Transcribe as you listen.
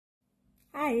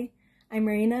Hi, I'm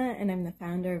Marina and I'm the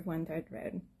founder of One Thread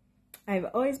Road. I've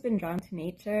always been drawn to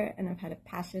nature and I've had a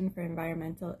passion for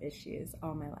environmental issues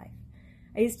all my life.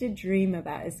 I used to dream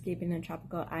about escaping to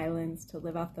tropical islands to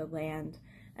live off the land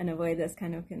and avoid this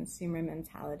kind of consumer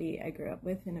mentality I grew up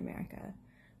with in America.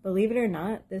 Believe it or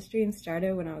not, this dream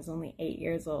started when I was only 8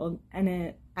 years old, and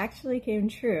it actually came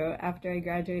true after I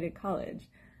graduated college.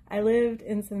 I lived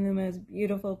in some of the most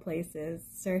beautiful places,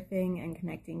 surfing and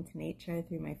connecting to nature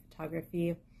through my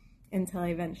photography, until I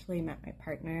eventually met my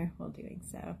partner while doing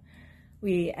so.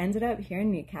 We ended up here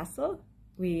in Newcastle.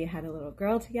 We had a little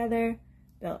girl together,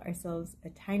 built ourselves a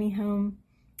tiny home,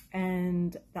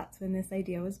 and that's when this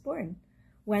idea was born.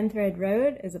 One Thread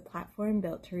Road is a platform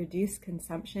built to reduce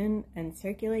consumption and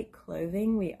circulate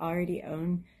clothing we already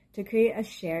own to create a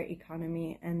shared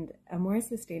economy and a more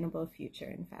sustainable future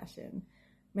in fashion.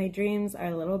 My dreams are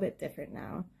a little bit different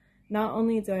now. Not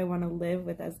only do I want to live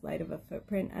with as light of a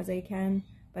footprint as I can,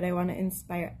 but I want to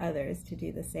inspire others to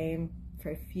do the same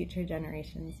for future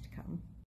generations to come.